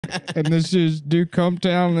And this is do come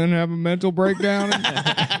down and then have a mental breakdown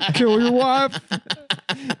and kill your wife.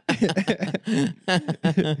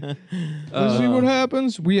 Let's see what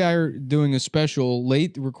happens. We are doing a special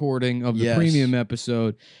late recording of the premium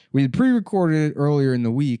episode. We had pre-recorded it earlier in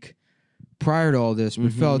the week prior to all this,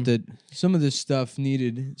 but felt that some of this stuff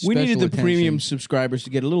needed special We needed the attention. premium subscribers to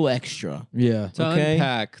get a little extra. Yeah. To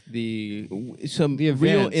unpack the events.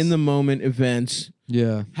 real in-the-moment events.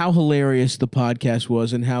 Yeah. How hilarious the podcast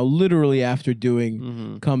was and how literally after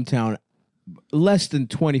doing Come Town, less than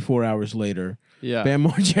 24 hours later, Bam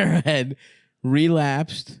Margera had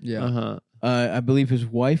relapsed. Yeah. I believe his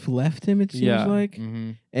wife left him, it seems like.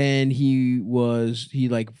 And he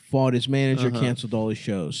fought his manager, canceled all his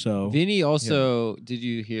shows. So Vinny also, did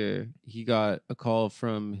you hear, he got a call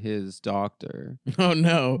from his doctor. Oh,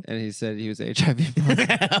 no. And he said he was HIV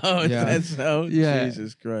positive. Oh, that's so? Yeah.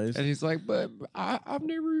 Jesus Christ. And he's like, but I've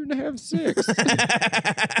never even had sex. Do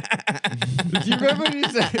you remember when he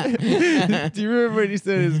said? Do you remember when he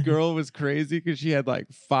said his girl was crazy because she had like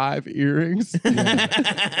 5 earrings?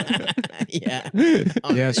 Yeah.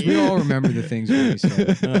 Yes, we all remember the things Vinny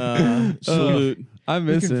said. Salute. I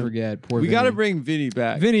miss him. Forget. Poor We Vinny. got to bring Vinny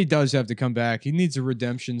back. Vinny does have to come back. He needs a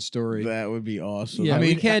redemption story. That would be awesome. Yeah, I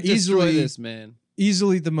mean, we can't destroy this, man.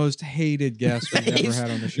 Easily the most hated guest we've ever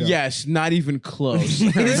had on the show. Yes, not even close.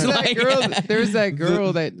 There's that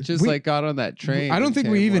girl that just got on that train. I don't think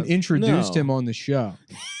we even once. introduced him on the show.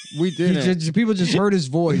 We didn't. People just heard his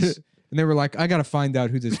voice and they were like, I got to find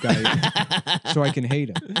out who this guy is so I can hate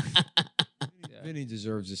him. Vinny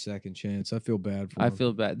deserves a second chance. I feel bad for him. I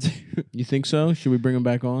feel bad too. You think so? Should we bring him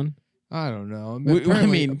back on? I don't know.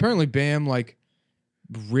 Apparently Bam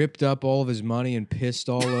ripped up all of his money and pissed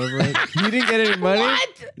all over it. You didn't get any money? What?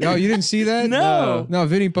 No, you didn't see that? No. No,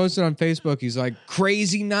 Vinny posted on Facebook. He's like,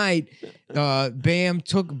 crazy night. Bam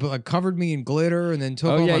covered me in glitter and then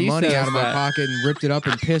took all my money out of my pocket and ripped it up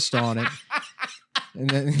and pissed on it. And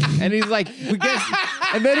then and he's like,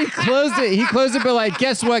 and then he closed it. He closed it, but like,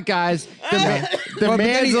 guess what, guys? The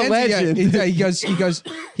man's a legend.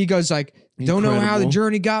 He goes like, don't know how the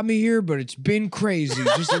journey got me here, but it's been crazy.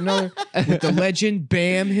 Just another with the legend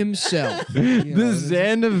Bam himself. The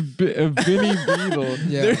Zen of Vinny Beetle.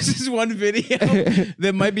 Yeah. There's this one video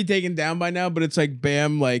that might be taken down by now, but it's like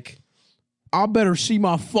Bam I better see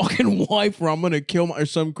my fucking wife or I'm gonna kill or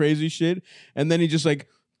some crazy shit. And then he just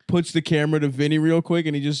puts the camera to Vinny real quick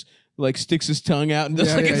and he just sticks his tongue out and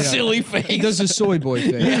does a silly face. He does a soy boy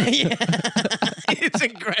thing. Yeah.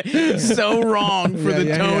 It's so wrong for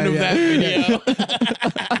the tone of that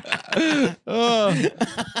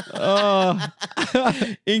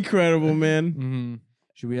video. Incredible, man. Mm-hmm.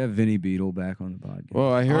 Should we have Vinny Beetle back on the podcast?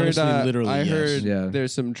 Well, I heard. Honestly, heard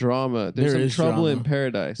there's some drama. There's some trouble in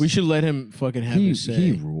paradise. We should let him fucking have his say.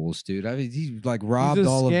 He rules, dude. I mean, he robbed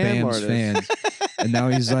all of Bam's fans, and now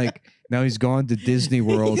he's gone to Disney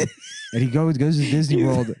World, and he goes to Disney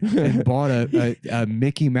World and bought a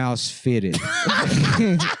Mickey Mouse fitted.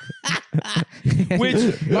 Which,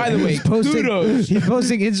 by the way, kudos. He's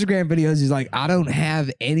posting Instagram videos. He's like, I don't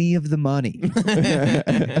have any of the money.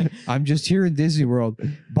 I'm just here in Disney World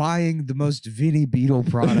buying the most Vinny Beetle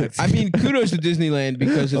products. I mean, kudos to Disneyland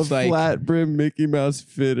because it's a flat brim Mickey Mouse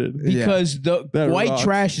fitted. Because the white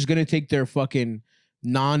trash is going to take their fucking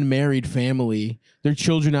non-married family, their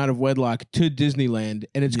children out of wedlock to Disneyland,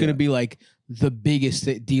 and it's going to be the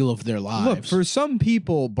biggest deal of their lives. Look, for some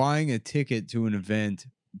people, buying a ticket to an event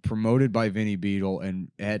promoted by Vinny Beetle and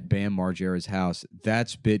at Bam Margera's house,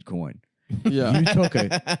 that's Bitcoin. Yeah. You took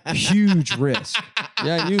a huge risk.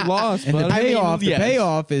 Yeah, you lost. And but the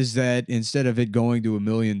payoff is that instead of it going to $1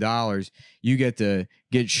 million, you get to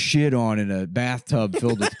get shit on in a bathtub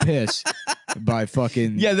filled with piss by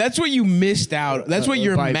fucking... Yeah, that's what you missed out. That's what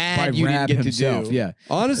you're mad you didn't get himself. to do. Yeah.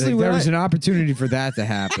 Honestly, there was an opportunity for that to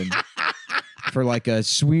happen. For a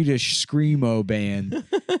Swedish screamo band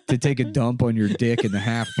to take a dump on your dick in the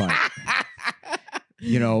half pipe.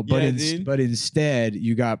 But instead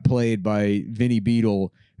you got played by Vinny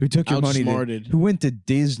Beetle, who took your money, who went to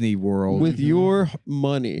Disney World with your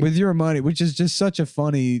money, which is just such a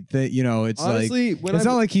funny thing. It's honestly, it's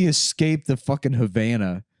not like he escaped the fucking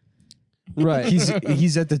Havana. Right. He's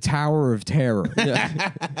at the Tower of Terror.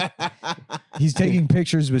 Yeah. He's taking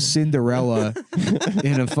pictures with Cinderella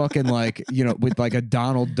in a fucking with a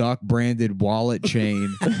Donald Duck branded wallet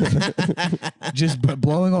chain. Just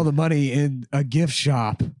blowing all the money in a gift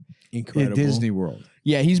shop. Incredible. In Disney World.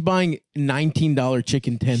 Yeah, he's buying $19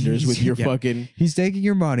 chicken tenders with your fucking... He's taking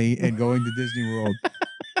your money and going to Disney World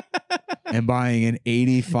and buying an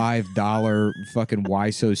 $85 fucking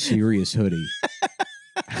Why So Serious hoodie.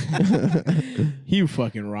 He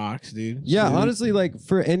fucking rocks, dude. Yeah, Dude. honestly, like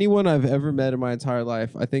for anyone I've ever met in my entire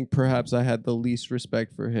life, I think perhaps I had the least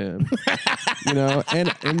respect for him. You know,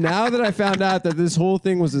 and now that I found out that this whole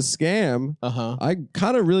thing was a scam, I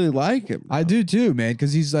kind of really like him. I do too, man,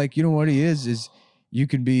 because he's like, you know what he is you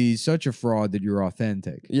can be such a fraud that you're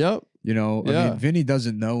authentic. Yep. You know, I mean, Vinny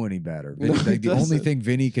doesn't know any better. Vinny, No, he the only doesn't. thing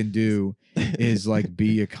Vinny can do is like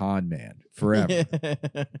be a con man forever.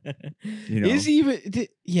 You know, Is he even?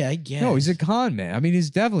 Yeah, I guess. no, he's a con man. I mean, he's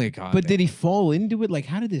definitely a con. But man. did he fall into it? Like,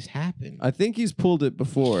 how did this happen? I think he's pulled it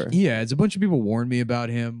before. Yeah, it's a bunch of people warned me about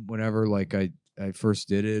him whenever like I first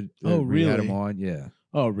did it. Oh, We had really? him on. Yeah,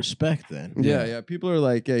 Oh, respect then. Yeah. People are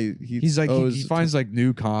like, hey, he's like he finds like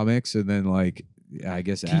new comics and then like I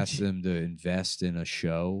guess Teach- asks them to invest in a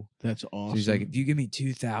show. That's So awesome. he's like, if you give me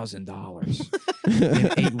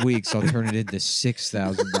 $2,000 in 8 weeks, I'll turn it into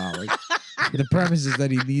 $6,000. The premise is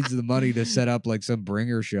that he needs the money to set up like some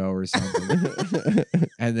bringer show or something,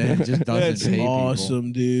 and then it just doesn't That's pay people.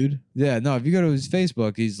 awesome, dude. Yeah, no. If you go to his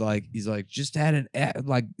Facebook, he's like, just had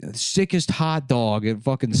like sickest hot dog at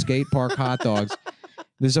fucking skate park hot dogs.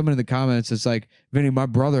 There's someone in the comments that's like, Vinny, my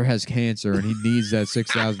brother has cancer and he needs that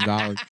 $6,000.